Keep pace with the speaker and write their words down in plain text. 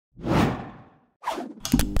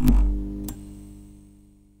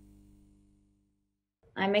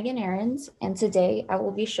I'm Meghan Ahrens, and today I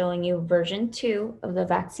will be showing you version 2 of the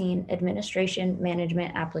Vaccine Administration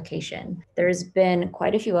Management application. There's been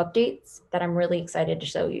quite a few updates that I'm really excited to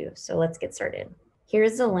show you, so let's get started.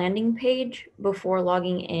 Here's the landing page before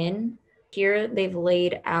logging in. Here they've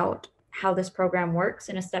laid out how this program works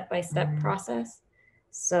in a step-by-step process.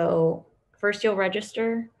 So first you'll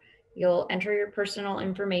register, you'll enter your personal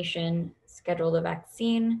information, schedule the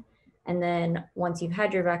vaccine, and then once you've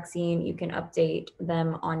had your vaccine, you can update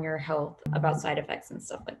them on your health about side effects and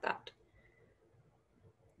stuff like that.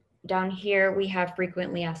 Down here, we have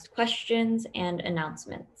frequently asked questions and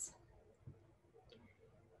announcements.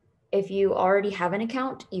 If you already have an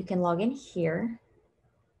account, you can log in here,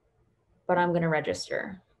 but I'm going to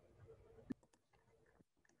register.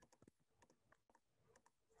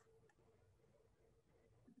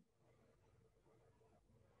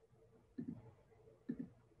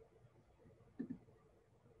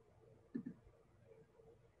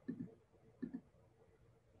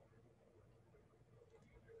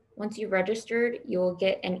 Once you've registered, you'll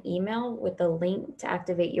get an email with a link to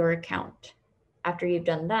activate your account. After you've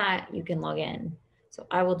done that, you can log in. So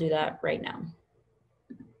I will do that right now.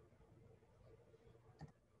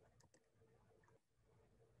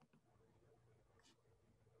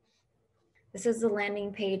 This is the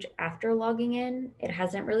landing page after logging in. It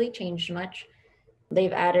hasn't really changed much.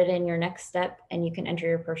 They've added in your next step and you can enter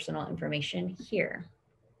your personal information here.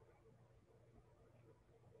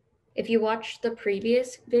 If you watched the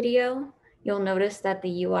previous video, you'll notice that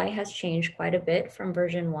the UI has changed quite a bit from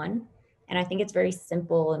version 1, and I think it's very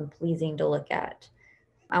simple and pleasing to look at.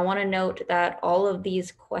 I want to note that all of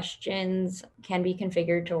these questions can be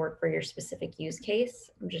configured to work for your specific use case.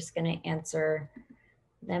 I'm just going to answer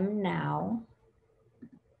them now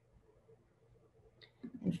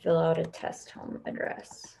and fill out a test home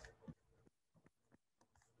address.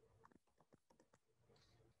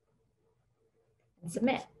 And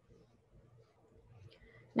submit.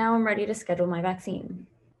 Now I'm ready to schedule my vaccine.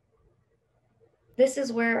 This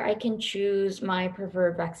is where I can choose my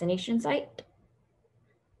preferred vaccination site,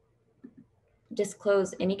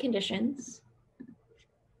 disclose any conditions,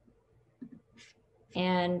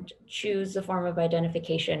 and choose the form of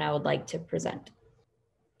identification I would like to present,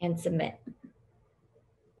 and submit.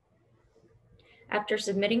 After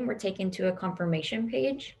submitting, we're taken to a confirmation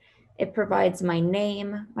page. It provides my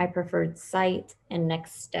name, my preferred site, and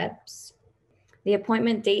next steps. The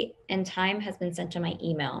appointment date and time has been sent to my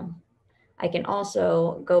email. I can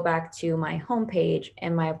also go back to my homepage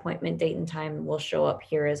and my appointment date and time will show up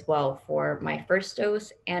here as well for my first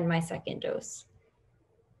dose and my second dose.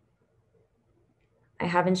 I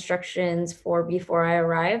have instructions for before I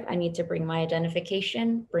arrive, I need to bring my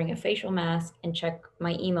identification, bring a facial mask, and check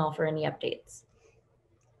my email for any updates.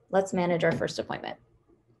 Let's manage our first appointment.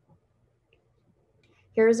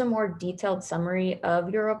 Here's a more detailed summary of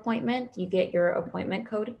your appointment. You get your appointment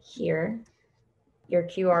code here, your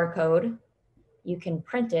QR code. You can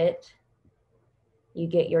print it. You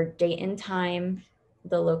get your date and time,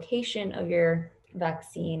 the location of your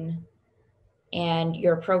vaccine, and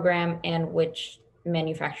your program and which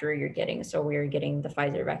manufacturer you're getting. So we're getting the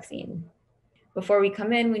Pfizer vaccine. Before we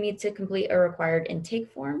come in, we need to complete a required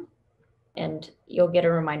intake form, and you'll get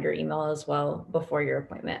a reminder email as well before your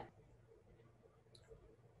appointment.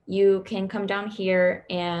 You can come down here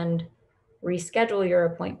and reschedule your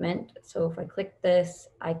appointment. So if I click this,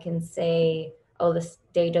 I can say, oh, this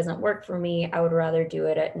day doesn't work for me. I would rather do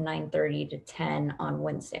it at 9:30 to 10 on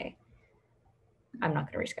Wednesday. I'm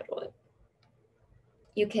not going to reschedule it.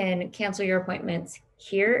 You can cancel your appointments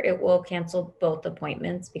here. It will cancel both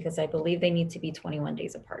appointments because I believe they need to be 21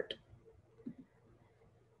 days apart.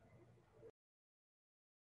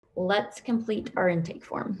 Let's complete our intake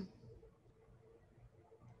form.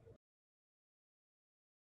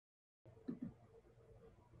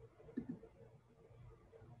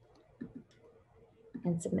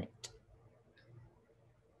 And submit.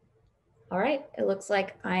 All right, it looks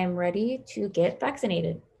like I am ready to get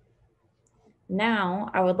vaccinated. Now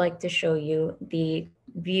I would like to show you the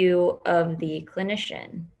view of the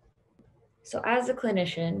clinician. So as a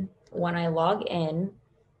clinician, when I log in,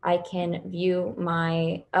 I can view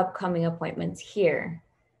my upcoming appointments here.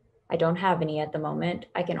 I don't have any at the moment.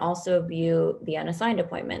 I can also view the unassigned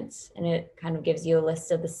appointments, and it kind of gives you a list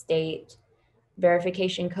of the state,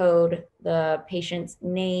 verification code, the patient's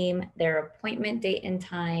name, their appointment date and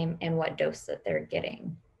time, and what dose that they're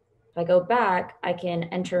getting. If I go back, I can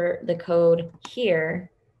enter the code here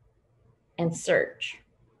and search.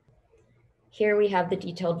 Here we have the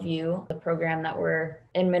detailed view, the program that we're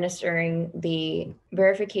administering, the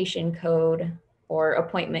verification code or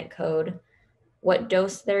appointment code, what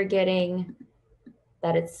dose they're getting,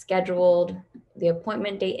 that it's scheduled, the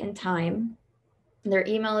appointment date and time, their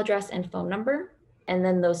email address and phone number, and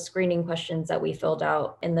then those screening questions that we filled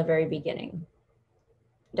out in the very beginning.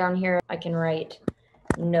 Down here, I can write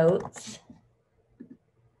notes.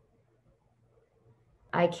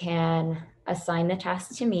 I can assign the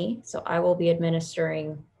task to me, so I will be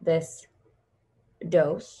administering this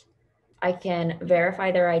dose. I can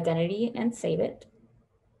verify their identity and save it.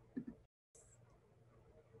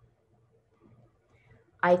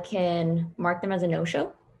 I can mark them as a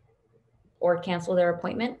no-show or cancel their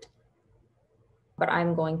appointment, but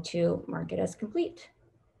I'm going to mark it as complete.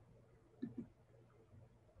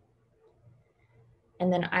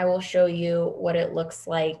 And then I will show you what it looks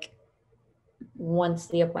like once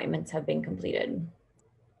the appointments have been completed.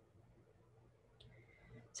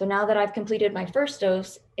 So now that I've completed my first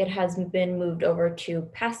dose, it has been moved over to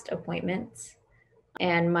past appointments.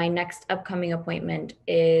 And my next upcoming appointment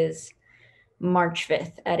is March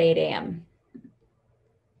 5th at 8 a.m.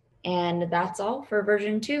 And that's all for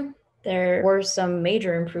version 2. There were some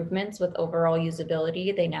major improvements with overall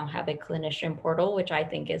usability. They now have a clinician portal, which I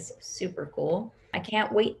think is super cool. I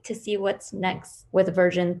can't wait to see what's next with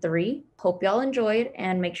version 3. Hope y'all enjoyed,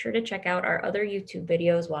 and make sure to check out our other YouTube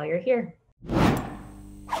videos while you're here.